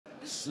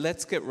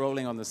let's get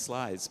rolling on the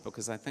slides,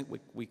 because I think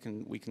we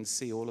can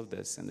see all of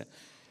this. And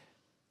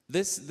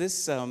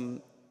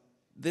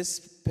this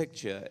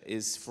picture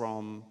is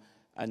from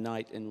a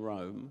night in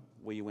Rome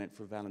where you went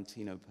for a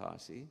Valentino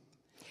party,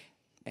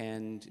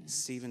 and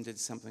Steven did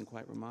something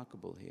quite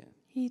remarkable here.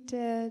 He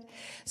did.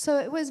 So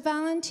it was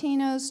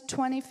Valentino's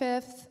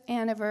 25th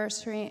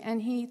anniversary,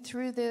 and he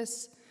threw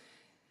this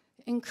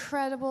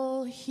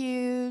incredible,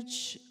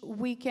 huge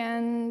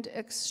weekend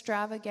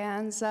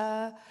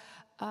extravaganza.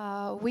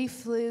 We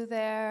flew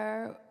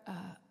there.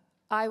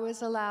 I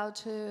was allowed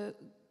to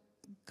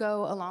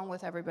go along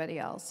with everybody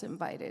else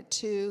invited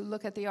to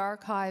look at the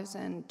archives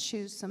and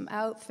choose some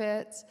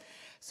outfits.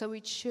 So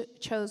we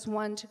chose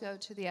one to go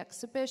to the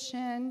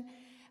exhibition.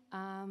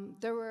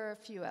 There were a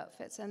few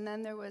outfits, and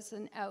then there was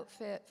an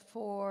outfit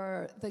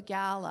for the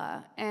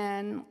gala,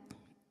 and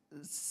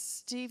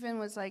Steven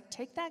was like,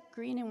 take that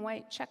green and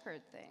white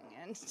checkered thing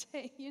and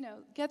say, you know,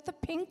 get the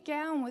pink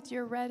gown with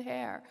your red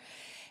hair.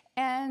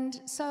 And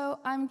so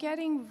I'm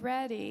getting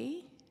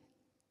ready.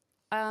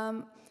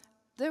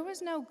 There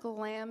was no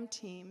glam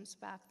teams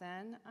back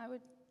then. I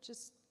would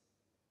just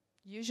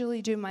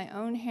usually do my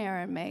own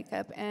hair and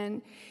makeup,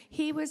 and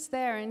he was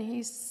there, and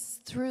he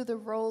threw the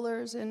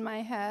rollers in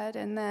my head,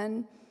 and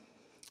then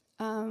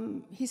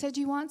he said,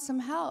 do you want some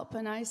help?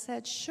 And I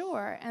said,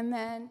 sure. And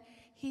then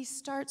he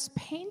starts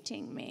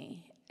painting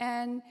me,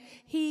 and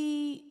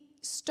he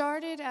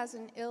started as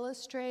an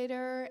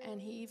illustrator,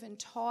 and he even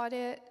taught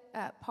it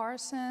at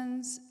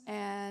Parsons,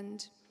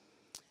 and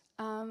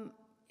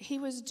he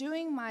was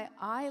doing my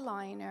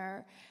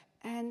eyeliner,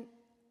 and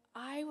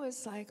I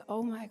was like,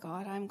 oh my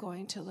God, I'm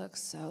going to look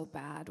so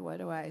bad. What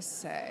do I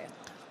say?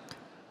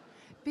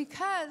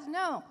 Because,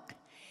 no,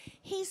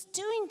 he's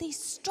doing these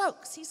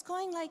strokes. He's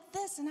going like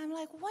this, and I'm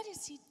like, what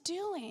is he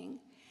doing?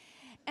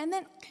 And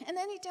then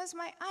he does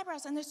my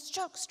eyebrows, and there's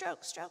stroke,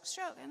 stroke, stroke,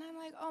 stroke. And I'm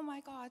like, oh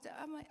my God.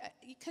 I'm like,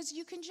 because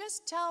you can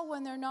just tell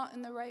when they're not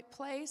in the right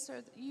place,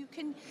 or you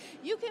can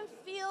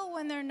feel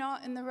when they're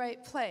not in the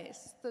right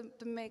place,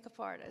 the makeup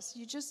artist.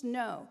 You just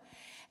know.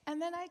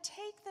 And then I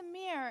take the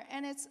mirror,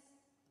 and it's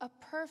a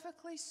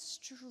perfectly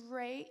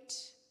straight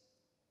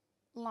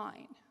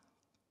line.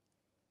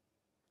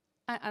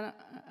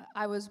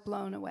 I was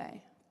blown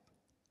away.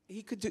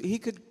 He could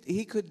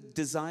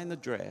design the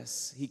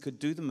dress, he could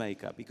do the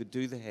makeup, he could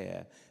do the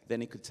hair,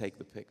 then he could take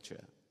the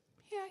picture.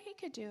 Yeah, he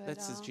could do it all.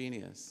 That's his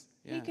genius.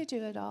 Yeah. He could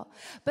do it all.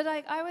 But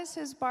I was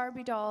his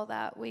Barbie doll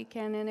that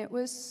weekend, and it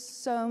was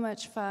so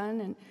much fun.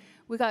 And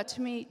we got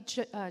to meet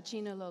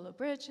Gina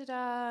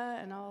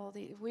Lollobrigida and all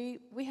the. We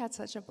had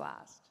such a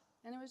blast,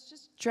 and it was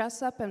just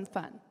dress up and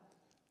fun.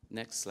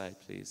 Next slide,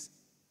 please.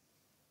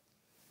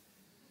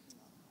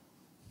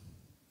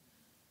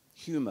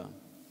 Humor.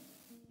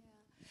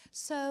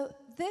 So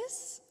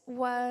this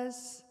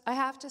was, I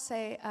have to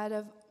say, out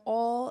of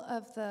all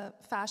of the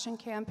fashion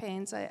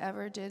campaigns I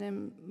ever did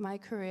in my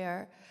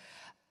career,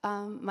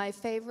 my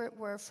favorite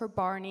were for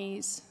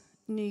Barneys,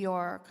 New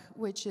York,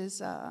 which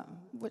was a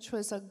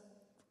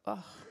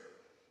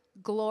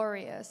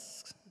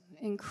glorious,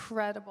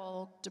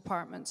 incredible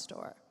department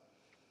store.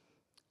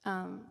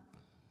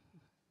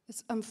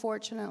 It's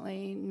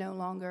unfortunately no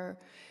longer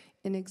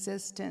in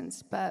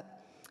existence,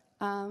 but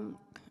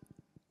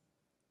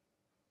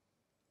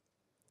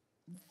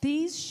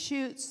these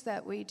shoots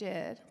that we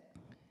did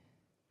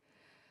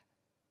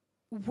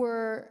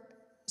were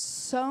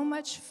so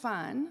much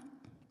fun,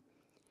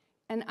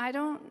 and I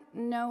don't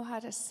know how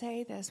to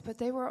say this, but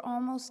they were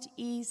almost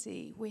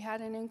easy. We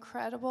had an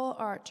incredible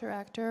art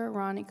director,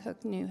 Ronnie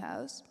Cook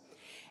Newhouse,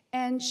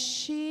 and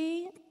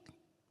she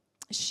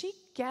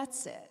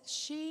gets it.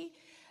 She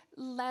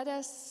let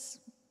us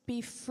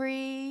be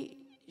free.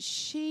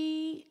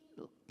 She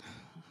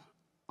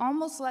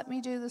almost let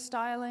me do the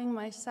styling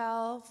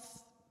myself.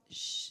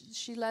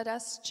 She let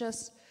us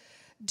just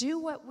do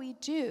what we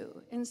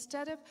do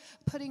instead of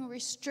putting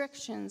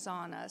restrictions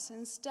on us,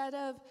 instead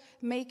of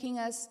making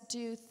us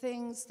do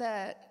things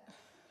that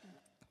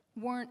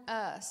weren't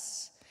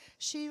us.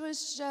 She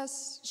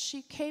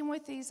came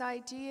with these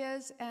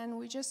ideas, and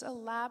we just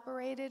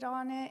elaborated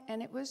on it,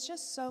 and it was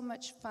just so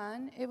much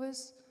fun.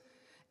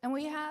 And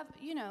we have,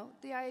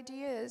 the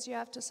idea is you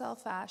have to sell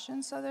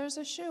fashion, so there's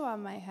a shoe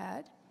on my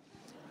head.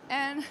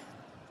 And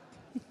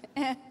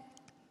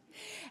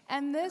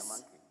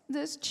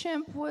this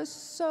chimp was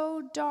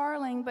so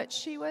darling, but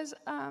she was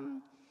a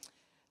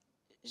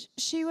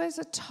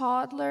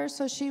toddler,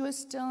 so she was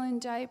still in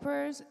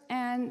diapers,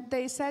 and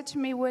they said to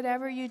me,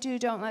 whatever you do,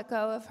 don't let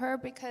go of her,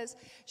 because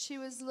she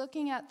was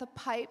looking at the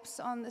pipes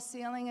on the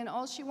ceiling, and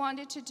all she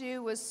wanted to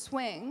do was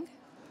swing.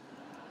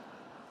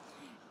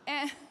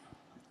 And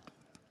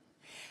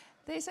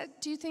they said,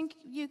 do you think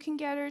you can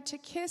get her to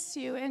kiss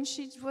you? And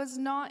she was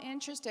not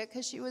interested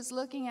because she was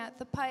looking at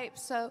the pipe.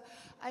 So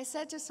I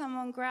said to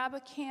someone, grab a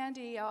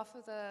candy off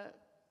of the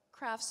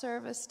craft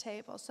service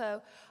table.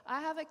 So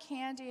I have a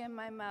candy in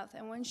my mouth.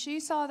 And when she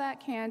saw that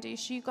candy,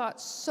 she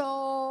got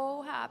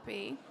so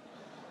happy.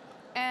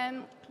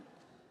 And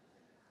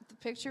the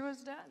picture was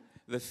done.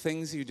 The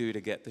things you do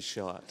to get the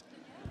shot.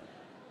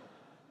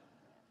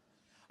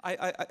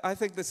 I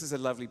think this is a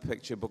lovely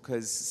picture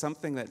because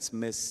something that's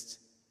missed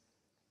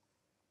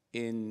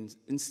in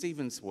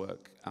Steven's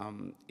work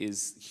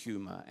is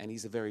humor, and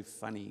he's a very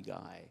funny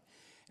guy.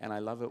 And I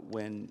love it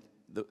when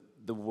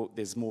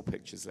there's more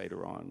pictures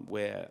later on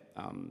where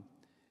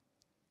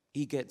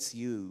he gets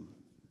you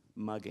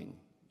mugging,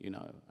 you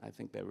know. I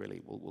think they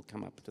really will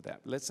come up to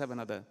that. Let's have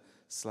another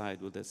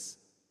slide with this.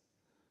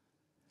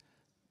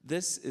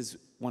 This is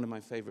one of my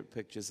favorite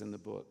pictures in the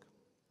book.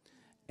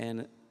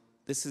 And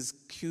this is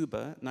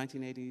Cuba,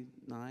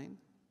 1989.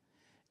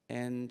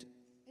 And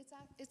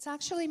It's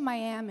actually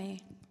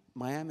Miami.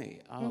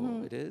 Miami,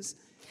 oh, It is?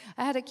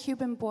 I had a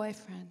Cuban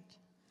boyfriend.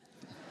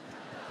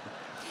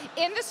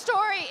 In the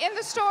story.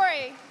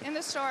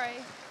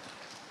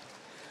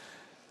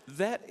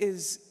 That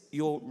is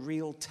your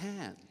real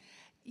tan.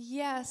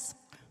 Yes.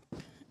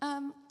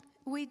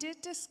 We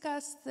did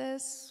discuss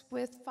this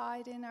with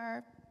Fiden,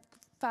 our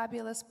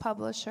fabulous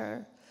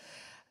publisher.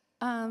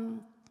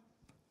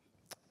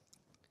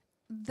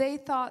 They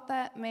thought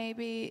that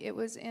maybe it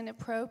was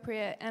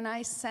inappropriate, and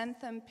I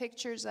sent them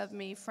pictures of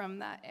me from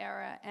that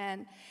era.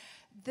 And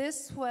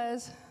this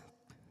was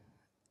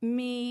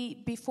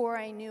me before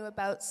I knew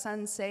about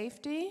sun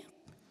safety.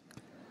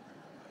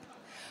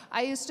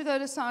 I used to go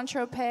to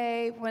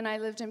Saint-Tropez when I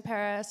lived in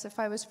Paris. If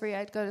I was free,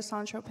 I'd go to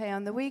Saint-Tropez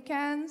on the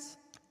weekends.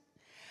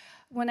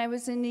 When I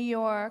was in New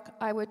York,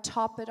 I would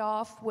top it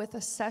off with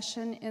a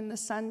session in the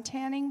sun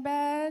tanning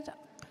bed.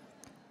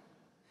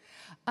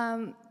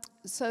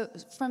 So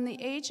from the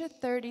age of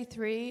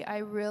 33, I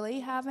really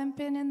haven't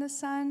been in the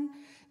sun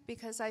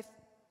because I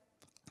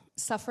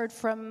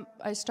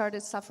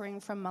started suffering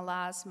from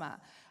melasma.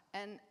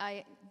 And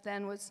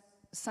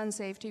sun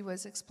safety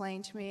was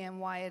explained to me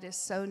and why it is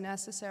so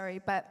necessary.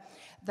 But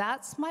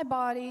that's my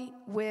body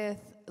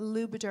with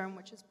Lubriderm,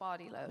 which is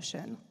body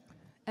lotion.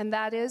 And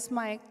that is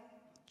my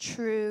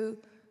true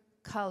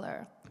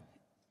color.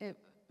 It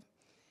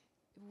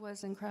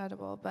was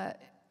incredible, but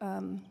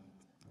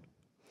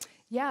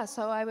yeah,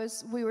 so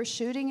we were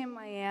shooting in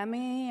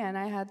Miami, and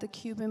I had the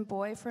Cuban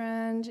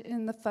boyfriend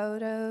in the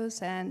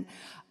photos, and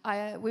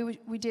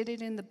we did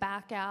it in the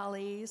back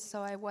alleys,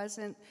 so I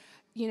wasn't,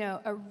 you know,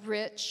 a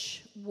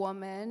rich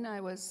woman. I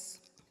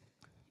was,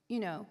 you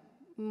know,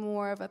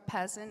 more of a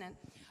peasant, and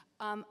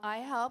I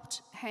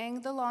helped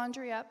hang the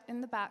laundry up in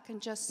the back,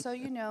 and just so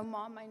you know,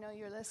 Mom, I know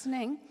you're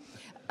listening,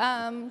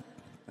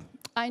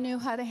 I knew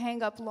how to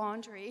hang up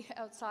laundry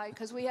outside,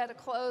 because we had a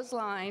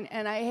clothesline,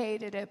 and I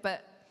hated it,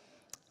 but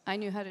I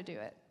knew how to do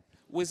it.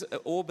 Was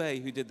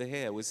Orbe, who did the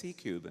hair, was he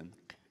Cuban?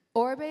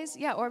 Orbe was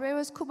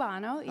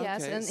Cubano,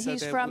 yes, Okay, and so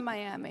he's from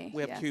Miami.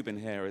 We have Cuban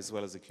hair as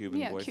well as a Cuban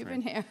boyfriend. Yeah,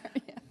 Cuban hair,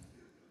 yeah.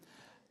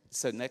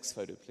 So next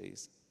photo,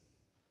 please.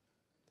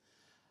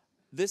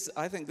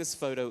 I think this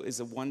photo is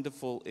a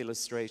wonderful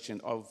illustration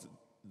of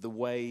the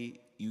way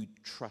you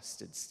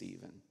trusted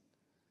Steven.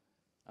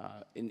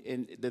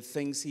 In the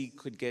things he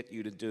could get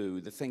you to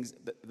do, the things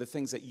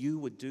that you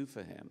would do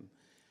for him.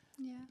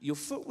 Yeah. Your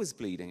foot was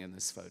bleeding in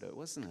this photo,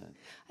 wasn't it?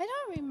 I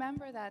don't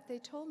remember that. They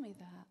told me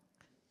that.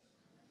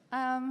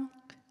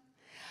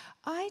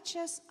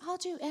 I'll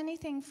do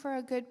anything for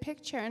a good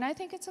picture, and I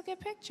think it's a good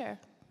picture.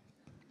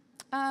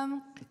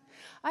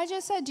 I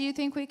just said, do you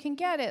think we can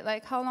get it?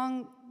 Like, how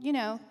long, you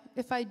know,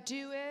 if I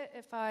do it,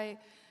 if I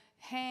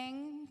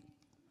hang,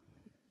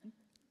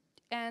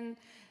 and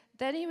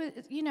then he was,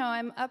 you know,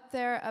 I'm up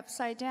there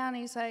upside down,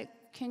 he's like,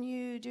 can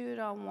you do it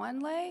on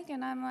one leg?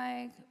 And I'm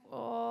like,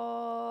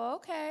 oh,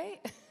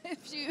 okay,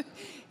 if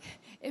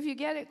you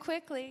get it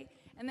quickly.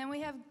 And then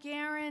we have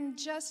Garen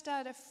just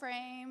out of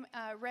frame,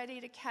 ready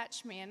to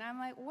catch me. And I'm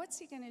like, what's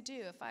he gonna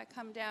do if I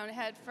come down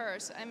head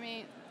first? I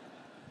mean,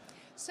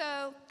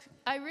 so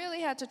I really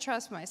had to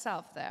trust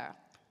myself there.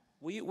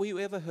 Were you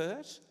ever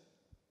hurt?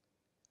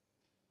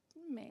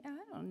 I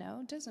don't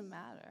know, it doesn't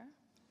matter.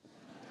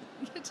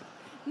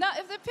 No,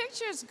 if the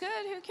picture's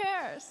good, who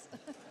cares?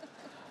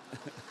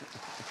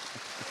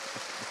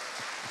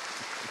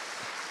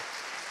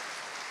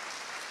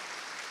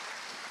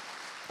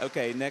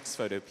 Okay, next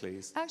photo,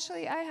 please.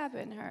 Actually, I have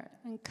been hurt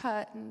and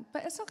cut,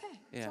 but it's okay.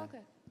 It's all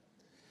good.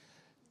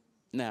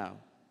 Now,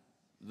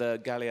 the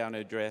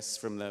Galliano dress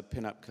from the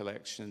Pin-Up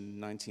Collection,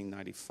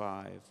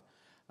 1995.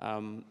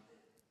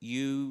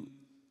 You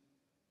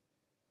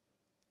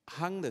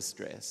hung this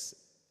dress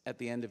at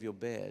the end of your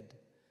bed.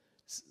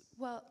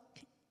 Well,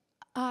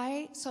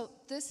 so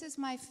this is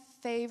my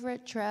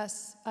favorite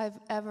dress I've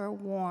ever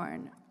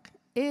worn.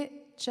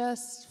 It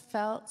just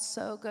felt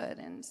so good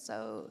and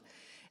so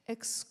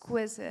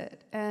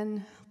exquisite,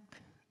 and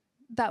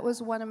that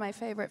was one of my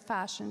favorite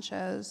fashion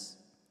shows.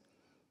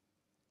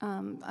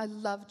 I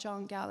love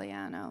John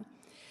Galliano,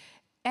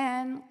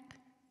 and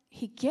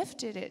he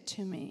gifted it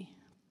to me.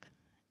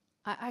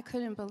 I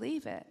couldn't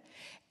believe it,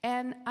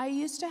 and I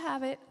used to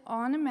have it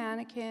on a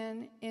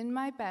mannequin in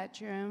my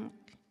bedroom,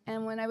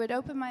 and when I would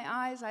open my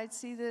eyes, I'd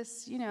see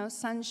this, you know,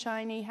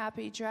 sunshiny,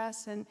 happy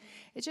dress, and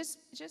it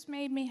just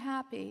made me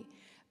happy.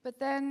 But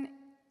then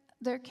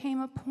there came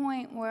a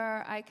point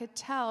where I could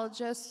tell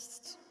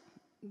just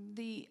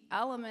the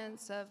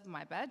elements of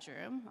my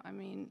bedroom. I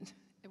mean,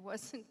 It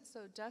wasn't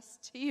so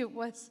dusty, it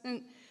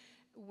wasn't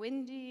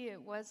windy,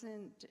 it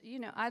wasn't,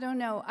 I don't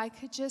know. I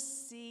could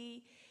just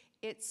see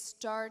it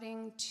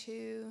starting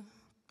to,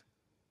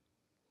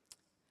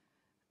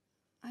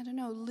 I don't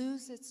know,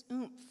 lose its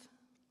oomph.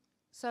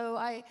 So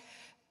I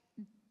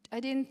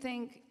didn't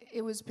think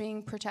it was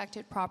being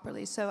protected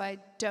properly, so I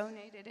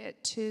donated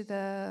it to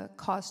the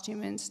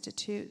Costume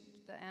Institute,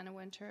 the Anna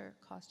Wintour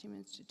Costume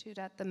Institute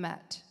at the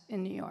Met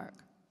in New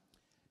York.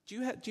 Do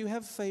you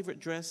have favorite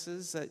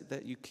dresses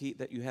that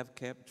you have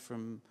kept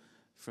from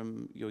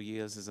your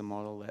years as a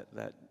model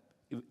that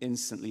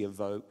instantly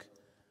evoke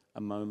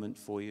a moment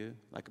for you,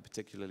 like a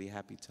particularly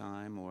happy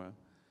time or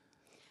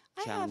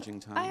a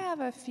challenging time? I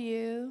have a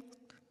few.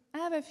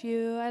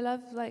 I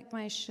love like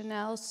my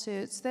Chanel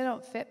suits. They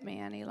don't fit me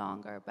any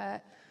longer,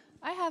 but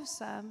I have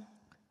some.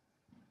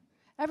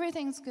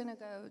 Everything's gonna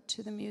go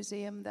to the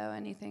museum though,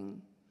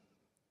 anything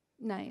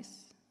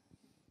nice.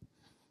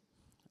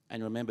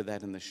 And remember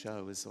that in the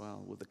show as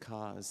well, with the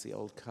cars, the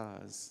old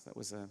cars. That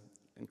was an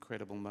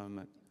incredible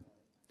moment.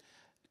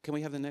 Can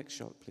we have the next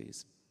shot,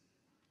 please?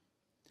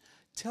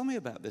 Tell me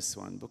about this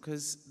one,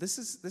 because this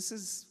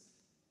is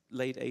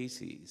late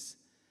 80s,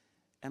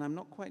 and I'm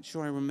not quite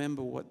sure I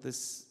remember what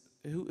this,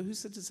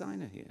 who's the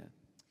designer here?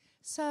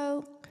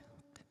 So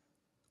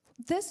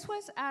this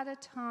was at a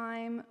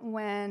time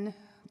when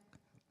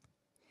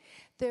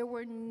there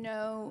were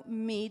no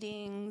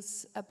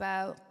meetings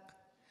about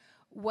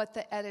what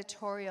the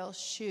editorial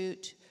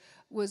shoot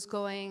was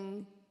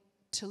going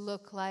to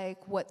look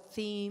like, what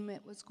theme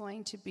it was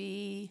going to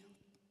be.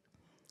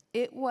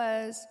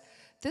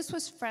 This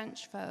was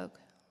French Vogue,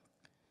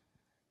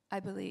 I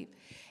believe.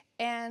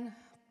 And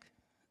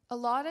a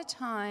lot of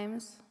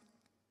times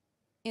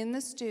in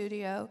the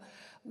studio,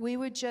 we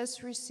would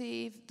just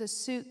receive the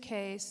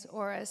suitcase,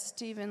 or as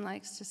Steven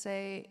likes to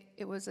say,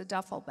 it was a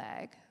duffel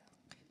bag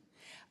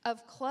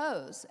of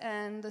clothes,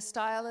 and the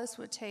stylist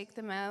would take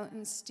them out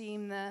and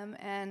steam them,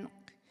 and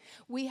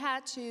we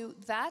had to,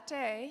 that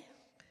day,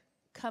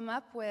 come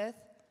up with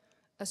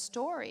a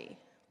story,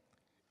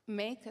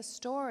 make a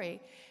story.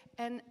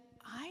 And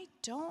I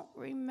don't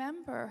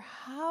remember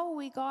how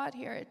we got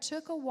here. It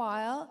took a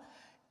while.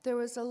 There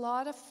was a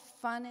lot of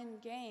fun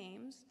and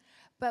games,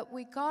 but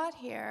we got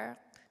here,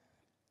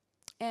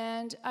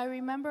 and I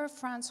remember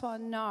Francois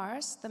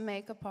Nars, the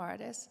makeup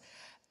artist,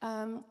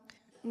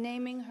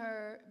 naming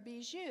her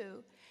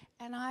Bijou.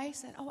 And I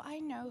said, oh, I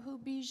know who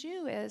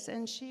Bijou is.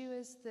 And she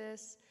was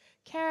this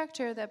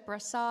character that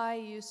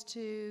Brassai used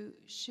to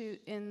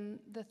shoot in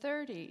the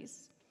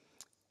 30s.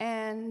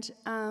 And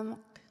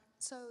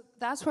so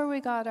that's where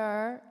we got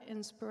our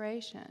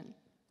inspiration.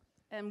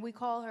 And we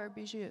call her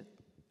Bijou.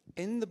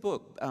 In the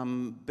book,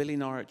 Billy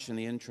Norwich in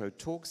the intro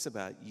talks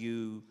about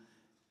you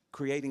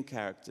creating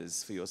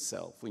characters for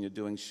yourself when you're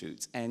doing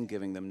shoots and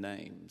giving them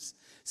names.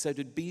 So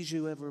did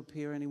Bijou ever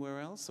appear anywhere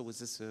else, or was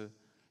this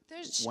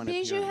one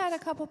Bijou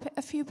appearance? had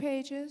a few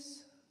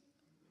pages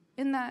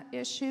in that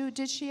issue.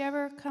 Did she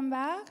ever come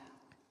back?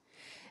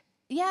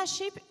 Yeah,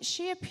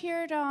 she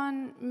appeared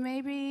on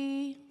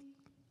maybe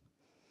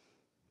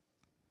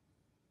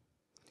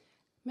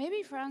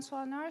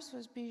Francois Nars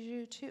was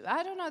Bijou too.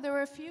 I don't know. There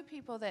were a few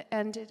people that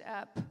ended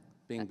up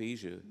being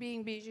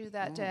Bijou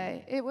that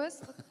day. It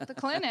was the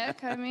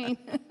clinic, I mean.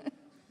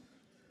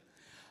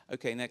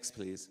 Okay, next,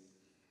 please.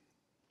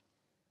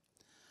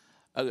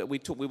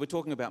 We were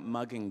talking about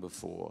mugging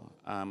before,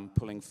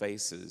 pulling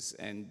faces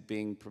and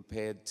being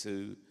prepared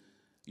to,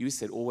 you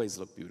said, always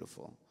look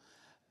beautiful.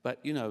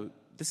 But,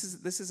 this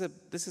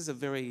is a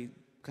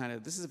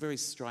very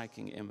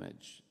striking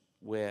image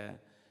where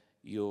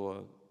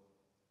you're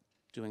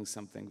doing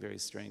something very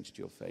strange to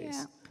your face.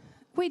 Yeah.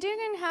 We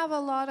didn't have a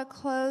lot of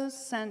clothes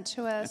sent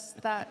to us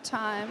that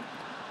time.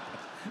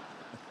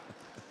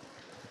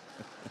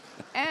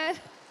 And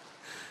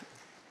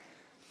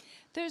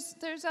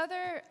there's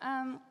other,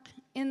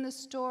 in the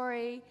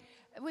story,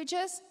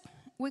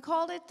 we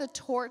called it the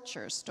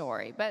torture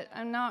story, but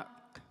I'm not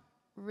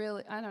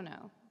really, I don't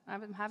know.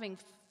 I'm having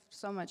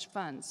so much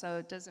fun, so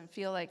it doesn't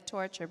feel like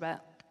torture,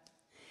 but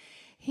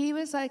he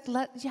was like,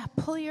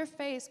 pull your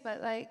face,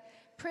 but like,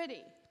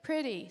 pretty,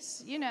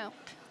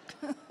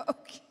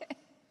 okay.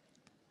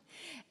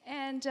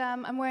 And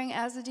I'm wearing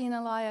Azadine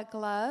Alaya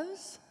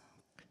gloves.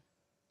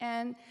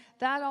 And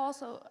that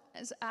also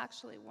is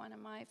actually one of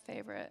my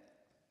favorite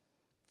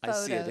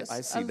photos.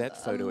 I see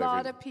that photo. A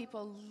lot of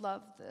people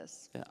love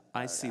this. Yeah,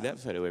 I see that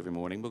photo every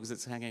morning because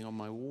it's hanging on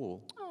my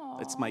wall.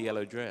 Aww. It's my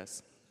yellow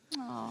dress.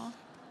 Aww.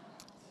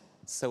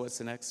 So what's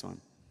the next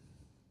one?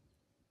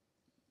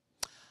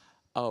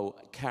 Oh,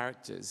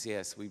 characters,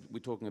 yes. We're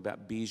talking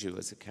about Bijou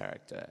as a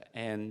character.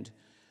 And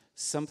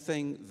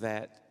something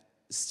that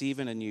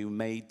Steven and you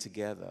made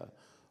together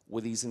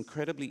were these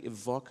incredibly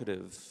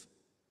evocative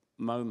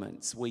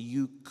moments where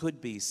you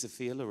could be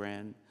Sophia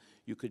Loren,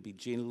 you could be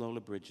Gina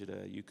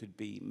Lollobrigida, you could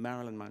be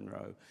Marilyn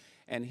Monroe,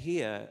 and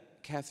here,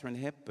 Katharine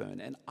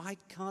Hepburn. And I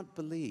can't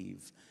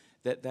believe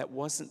that that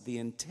wasn't the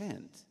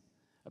intent.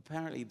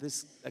 Apparently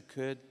this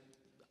occurred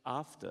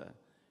after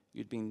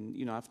you'd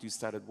been, after you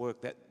started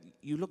work, that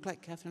you look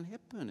like Katharine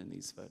Hepburn in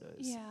these photos.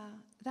 Yeah,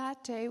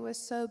 that day was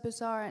so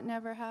bizarre. It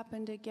never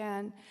happened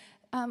again.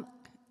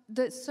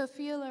 The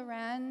Sophia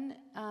Loren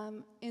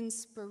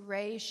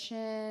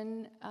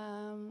inspiration,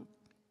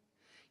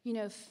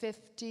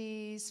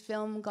 50s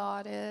film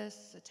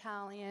goddess,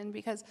 Italian,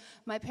 because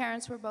my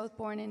parents were both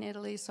born in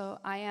Italy, so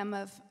I am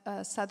of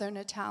Southern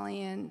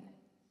Italian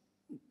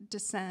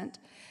descent.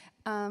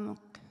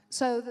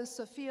 So the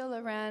Sophia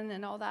Loren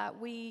and all that,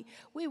 we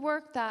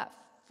worked that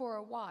for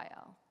a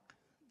while,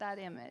 that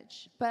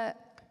image. But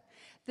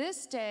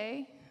this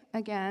day,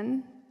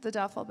 again, the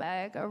duffel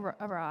bag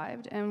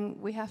arrived, and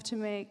we have to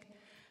make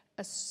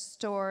a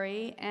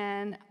story,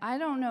 and I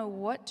don't know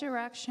what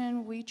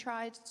direction. We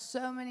tried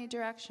so many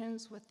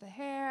directions with the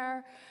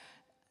hair.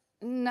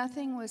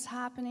 Nothing was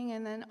happening,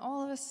 and then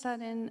all of a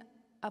sudden,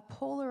 a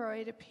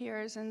Polaroid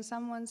appears, and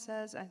someone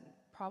says,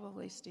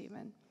 probably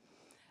Steven,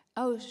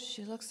 "Oh,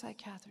 she looks like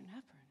Katharine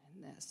Hepburn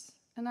in this."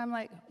 And I'm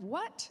like,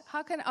 what?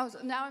 How can,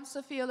 now I'm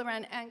Sophia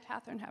Loren and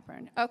Katharine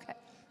Hepburn. Okay.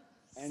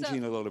 And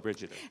Gina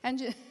Lollobrigida.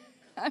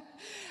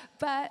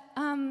 But,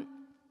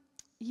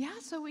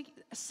 so we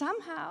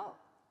somehow,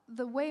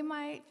 the way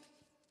my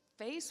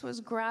face was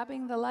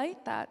grabbing the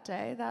light that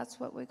day, that's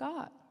what we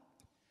got.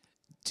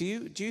 Do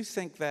you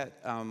think that,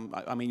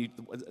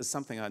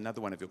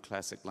 another one of your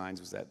classic lines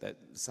was that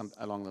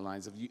along the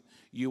lines of,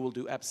 you will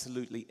do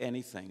absolutely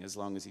anything as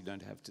long as you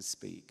don't have to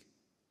speak.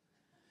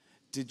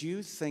 Did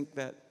you think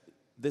that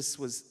this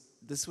was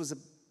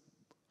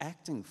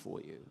acting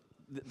for you?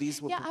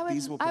 These were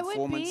performances? I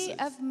would be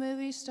a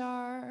movie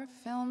star,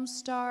 film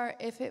star,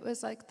 if it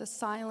was like the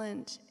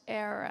silent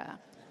era.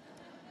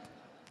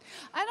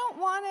 I don't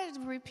want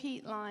to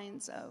repeat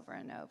lines over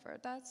and over.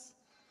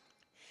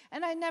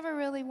 And I never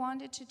really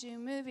wanted to do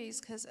movies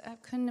because I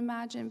couldn't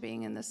imagine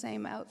being in the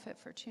same outfit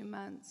for 2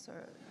 months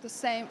or the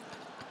same.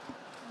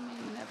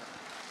 Never.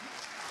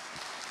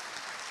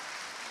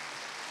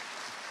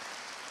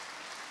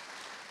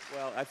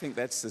 Well, I think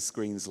that's the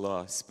screen's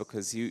loss,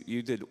 because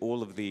you did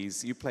all of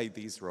these, you played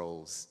these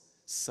roles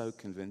so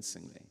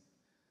convincingly.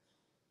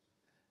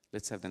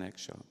 Let's have the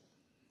next shot.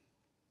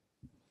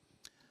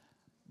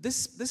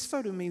 This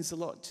photo means a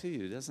lot to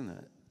you, doesn't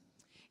it?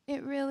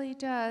 It really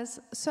does.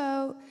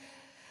 So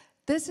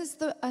this is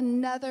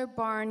another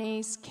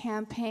Barneys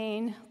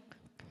campaign,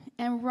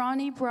 and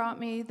Ronnie brought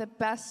me the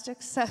best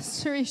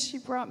accessories. She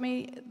brought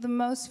me the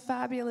most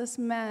fabulous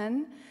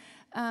men,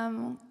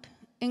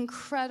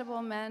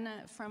 incredible men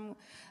from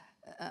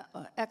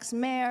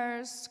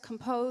ex-mayors,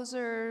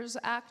 composers,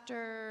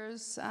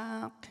 actors,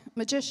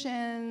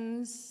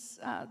 magicians,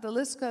 the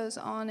list goes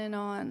on.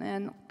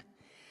 And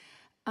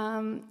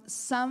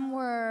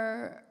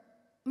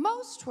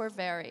most were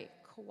very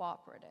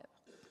cooperative.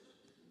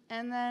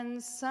 And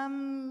then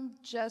some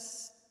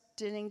just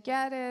didn't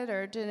get it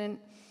or didn't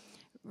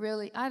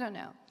really, I don't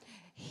know.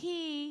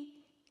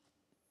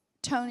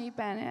 Tony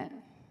Bennett,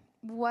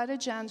 what a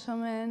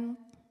gentleman,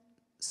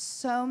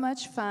 so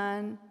much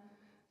fun.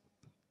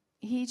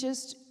 He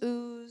just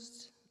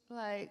oozed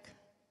like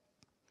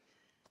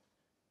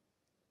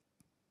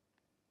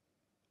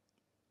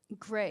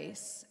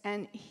grace,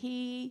 and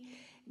he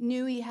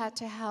knew he had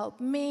to help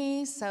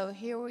me, so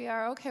here we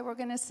are. Okay, we're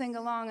gonna sing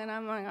along, and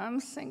I'm like, I'm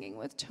singing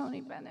with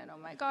Tony Bennett. Oh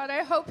my God,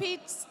 I hope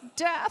he's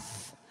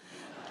deaf.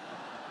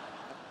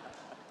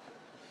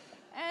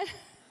 And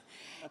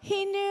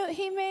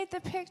he made the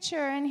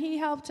picture, and he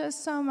helped us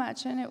so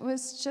much, and it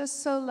was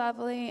just so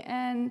lovely,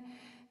 and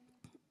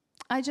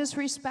I just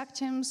respect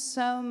him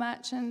so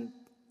much, and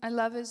I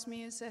love his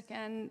music,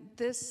 and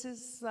this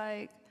is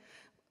like,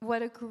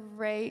 what a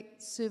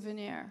great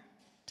souvenir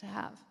to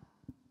have.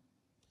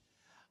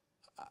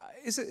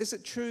 Is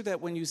it true that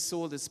when you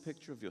saw this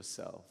picture of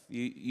yourself,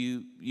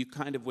 you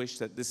kind of wish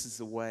that this is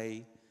the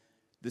way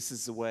you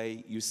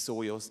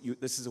saw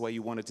this is the way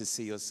you wanted to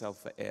see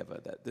yourself forever,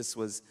 that this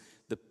was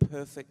the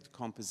perfect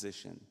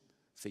composition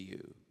for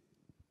you?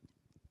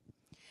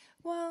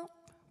 Well,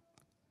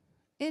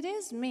 it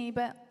is me,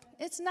 but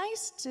it's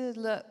nice to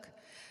look.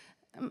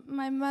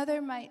 My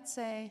mother might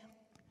say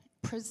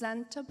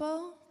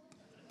presentable.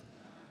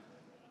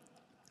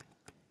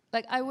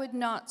 Like, I would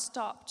not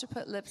stop to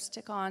put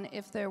lipstick on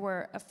if there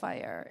were a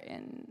fire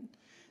in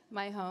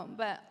my home,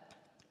 but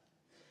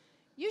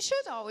you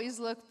should always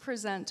look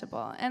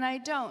presentable, and I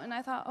don't, and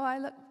I thought,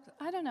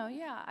 I don't know,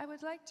 yeah, I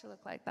would like to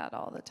look like that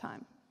all the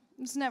time.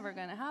 It's never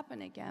going to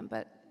happen again,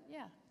 but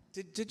yeah.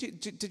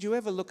 Did you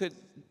ever look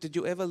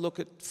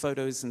at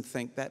photos and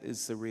think that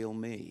is the real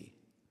me?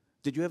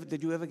 Did you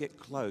ever get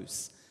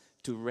close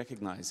to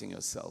recognizing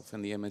yourself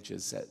in the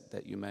images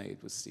that you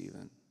made with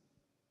Steven?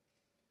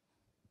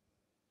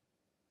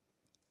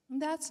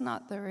 That's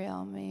not the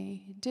real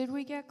me. Did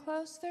we get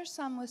close? There's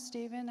some with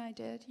Steven, I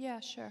did. Yeah,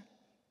 sure.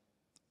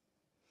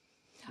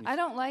 I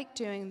don't like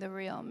doing the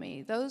real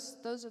me. Those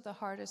are the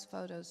hardest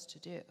photos to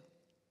do.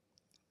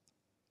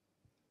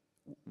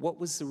 What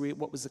was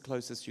the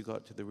closest you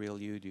got to the real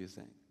you, do you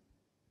think?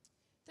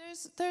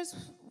 There's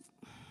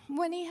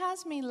when he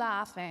has me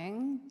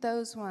laughing,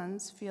 those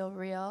ones feel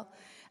real.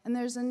 And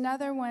there's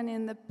another one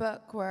in the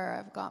book where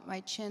I've got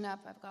my chin up,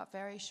 I've got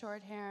very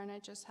short hair, and I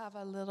just have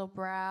a little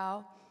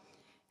brow.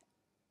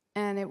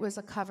 And it was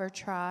a cover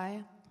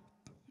try.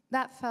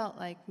 That felt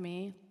like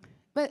me.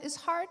 But it's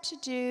hard to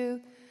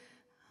do,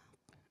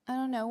 I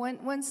don't know,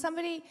 when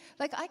somebody,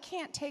 like I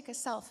can't take a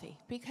selfie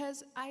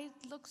because I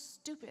look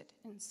stupid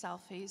in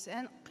selfies.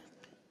 And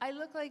I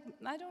look like,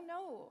 I don't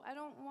know, I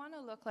don't want to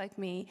look like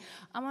me.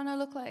 I want to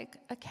look like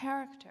a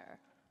character.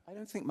 I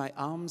don't think my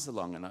arms are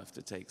long enough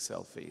to take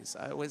selfies.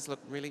 I always look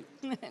really,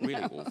 really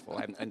awful.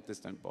 I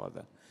just don't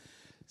bother.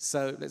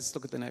 So let's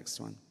look at the next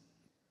one.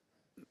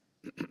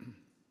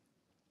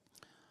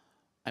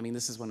 I mean,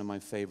 this is one of my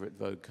favorite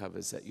Vogue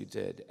covers that you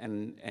did.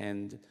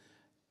 And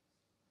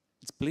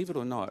it's, believe it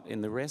or not,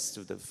 in the rest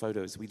of the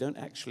photos, we don't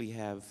actually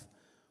have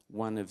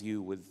one of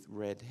you with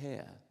red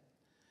hair.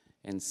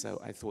 And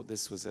so I thought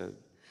this was a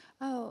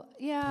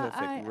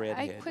perfect red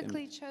I hair.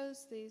 quickly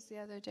chose these the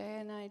other day,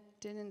 and I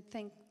didn't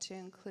think to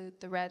include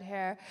the red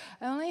hair.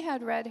 I only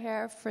had red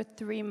hair for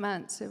 3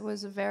 months. It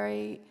was a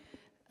very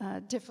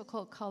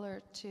difficult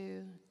color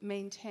to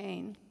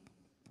maintain.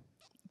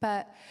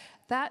 But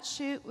that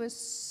shoot was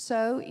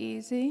so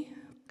easy.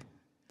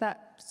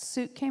 That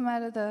suit came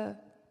out of the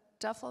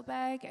duffel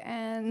bag,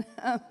 and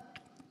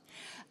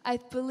I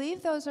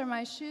believe those are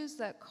my shoes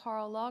that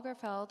Karl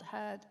Lagerfeld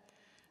had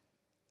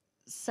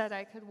said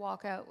I could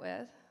walk out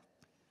with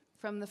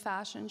from the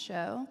fashion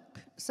show.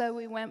 So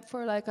we went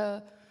for like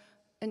an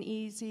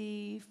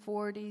easy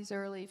 40s,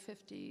 early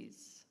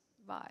 50s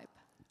vibe.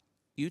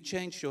 You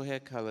changed your hair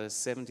color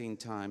 17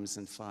 times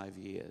in 5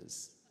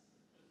 years.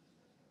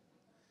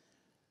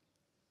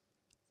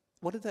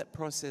 What did that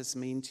process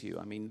mean to you?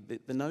 I mean,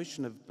 the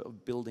notion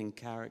of building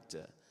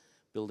characters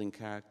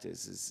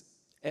is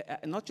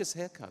not just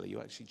hair color, you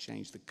actually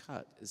change the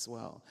cut as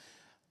well.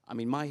 I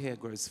mean, my hair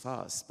grows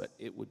fast, but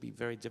it would be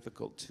very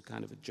difficult to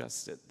kind of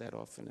adjust it that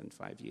often in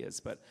 5 years.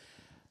 But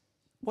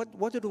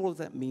what did all of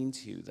that mean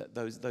to you, that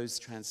those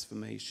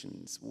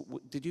transformations?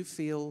 Did you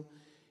feel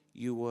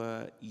you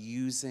were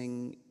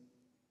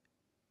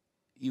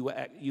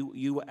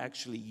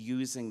actually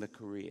using the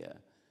career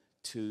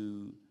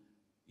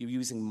you're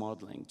using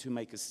modeling to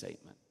make a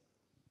statement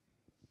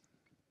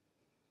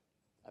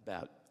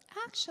about?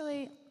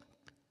 Actually,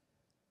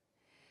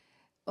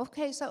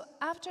 okay, so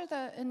after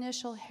the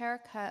initial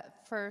haircut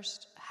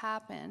first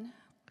happened,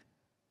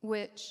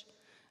 which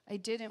I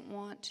didn't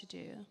want to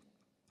do,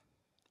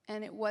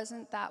 and it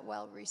wasn't that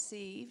well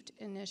received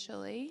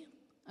initially.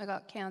 I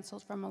got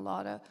canceled from a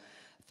lot of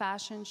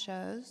fashion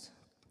shows.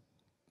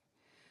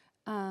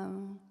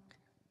 Then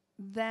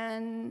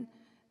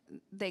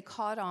they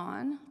caught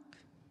on.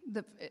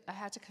 I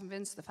had to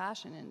convince the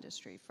fashion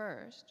industry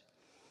first.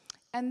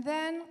 And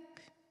then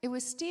it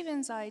was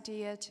Steven's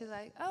idea to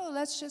like, oh,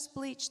 let's just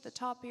bleach the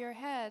top of your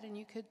head and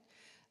you could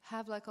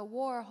have like a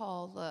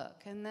Warhol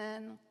look. And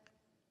then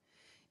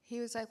he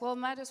was like, well,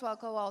 might as well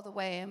go all the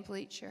way and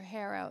bleach your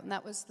hair out. And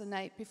that was the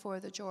night before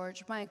the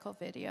George Michael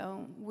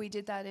video. We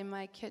did that in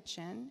my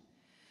kitchen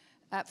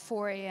at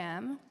 4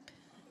 a.m.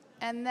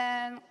 And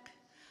then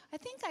I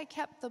think I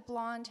kept the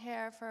blonde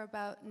hair for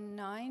about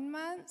 9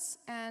 months.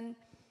 And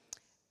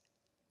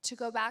to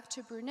go back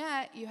to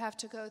brunette, you have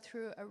to go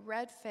through a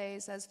red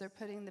phase as they're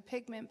putting the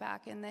pigment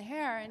back in the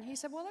hair. And he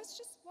said, well, let's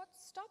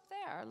stop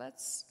there.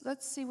 Let's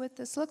see what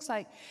this looks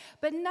like.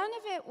 But none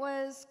of it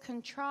was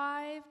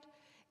contrived.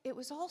 It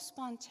was all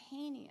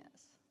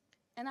spontaneous.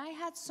 And I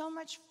had so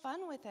much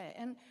fun with it.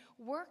 And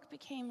work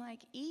became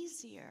like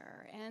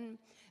easier. And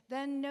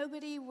then they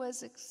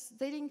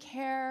didn't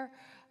care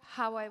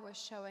how I was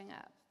showing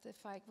up,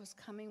 if I was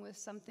coming with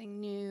something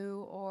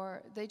new,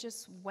 or they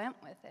just went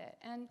with it.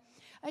 And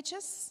I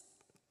just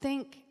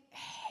think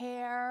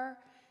hair,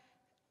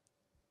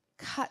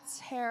 cuts,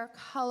 hair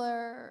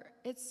color,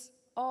 it's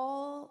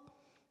all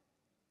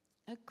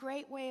a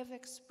great way of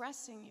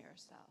expressing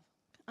yourself.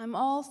 I'm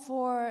all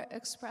for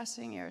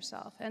expressing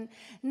yourself. And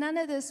none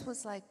of this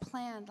was like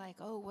planned, like,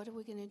 oh, what are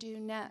we going to do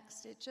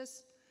next? It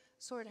just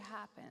sort of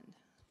happened.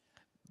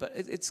 But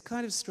it's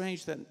kind of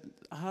strange that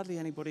hardly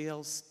anybody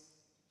else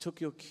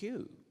took your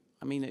cue.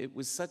 I mean, it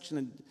was so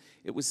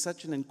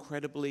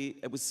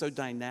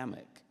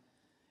dynamic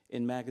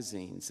in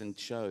magazines and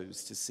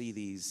shows to see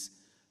these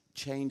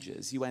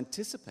changes. You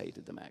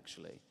anticipated them,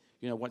 actually.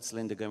 You know, what's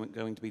Linda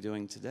going to be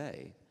doing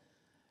today?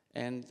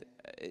 And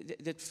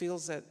it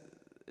feels that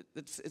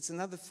it's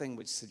another thing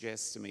which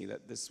suggests to me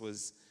that this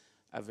was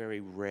a very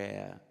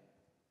rare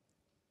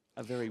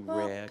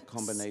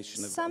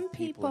combination of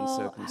people and circumstance.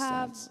 Some people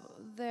have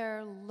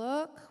their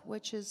look,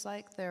 which is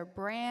like their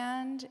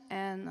brand,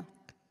 and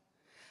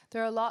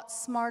they're a lot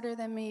smarter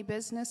than me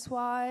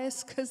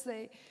business-wise because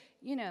they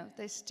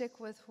stick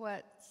with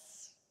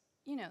what's,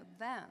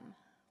 them.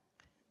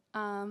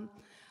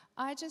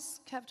 I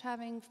just kept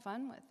having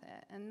fun with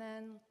it, and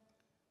then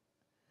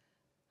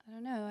I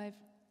don't know.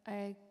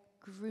 I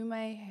grew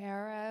my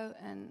hair out,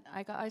 and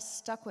I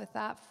stuck with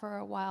that for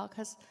a while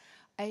because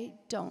I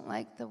don't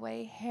like the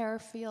way hair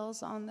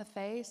feels on the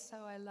face,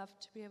 so I love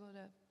to be able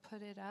to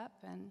put it up.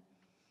 And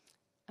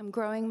I'm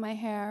growing my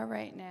hair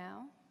right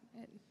now,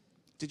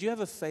 Did you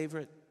have a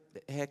favorite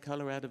hair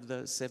color out of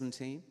the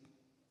 17?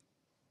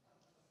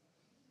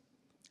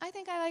 I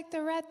think I like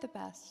the red the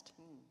best.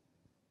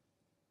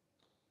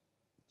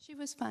 She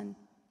was fun.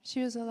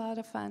 She was a lot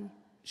of fun.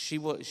 She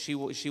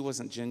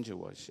wasn't ginger,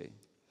 was she?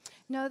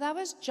 No, that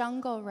was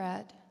jungle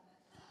red.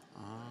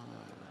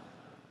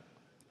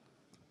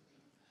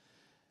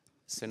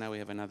 So now we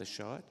have another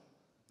shot.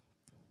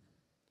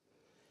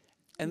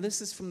 And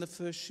this is from the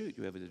first shoot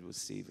you ever did with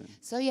Steven.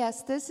 So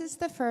yes, this is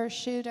the first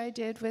shoot I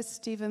did with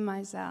Steven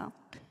Meisel.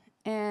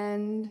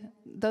 And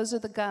those are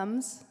the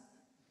gums.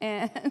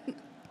 And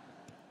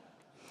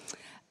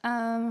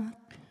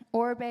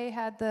Orbe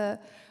had the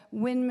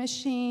wind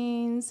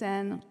machines,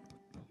 and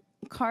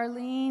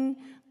Carlene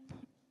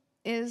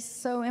is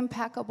so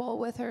impeccable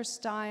with her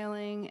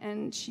styling,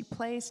 and she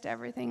placed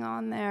everything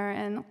on there.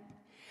 And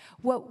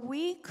what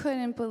we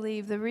couldn't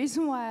believe, the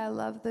reason why I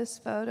love this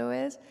photo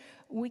is,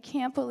 we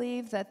can't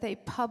believe that they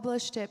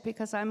published it,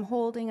 because I'm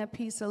holding a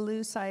piece of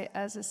lucite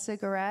as a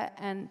cigarette,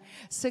 and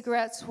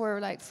cigarettes were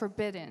like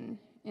forbidden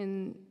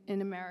in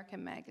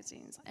American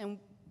magazines. And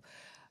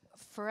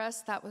for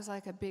us, that was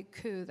like a big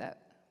coup,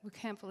 that we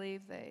can't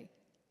believe they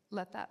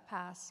let that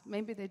pass.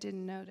 Maybe they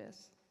didn't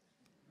notice.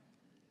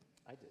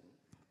 I didn't.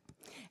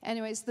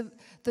 Anyways,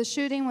 the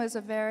shooting was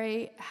a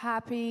very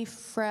happy,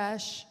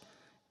 fresh,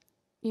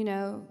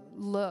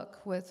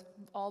 look, with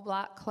all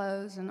black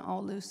clothes and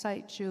all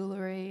lucite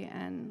jewelry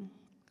and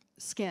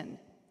skin.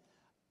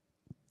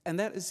 And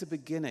that is the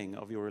beginning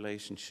of your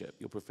relationship,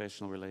 your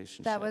professional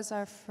relationship. That was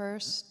our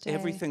first day.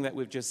 Everything that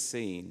we've just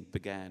seen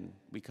began.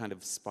 We kind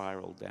of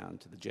spiraled down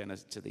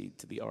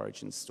to the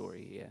origin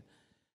story here.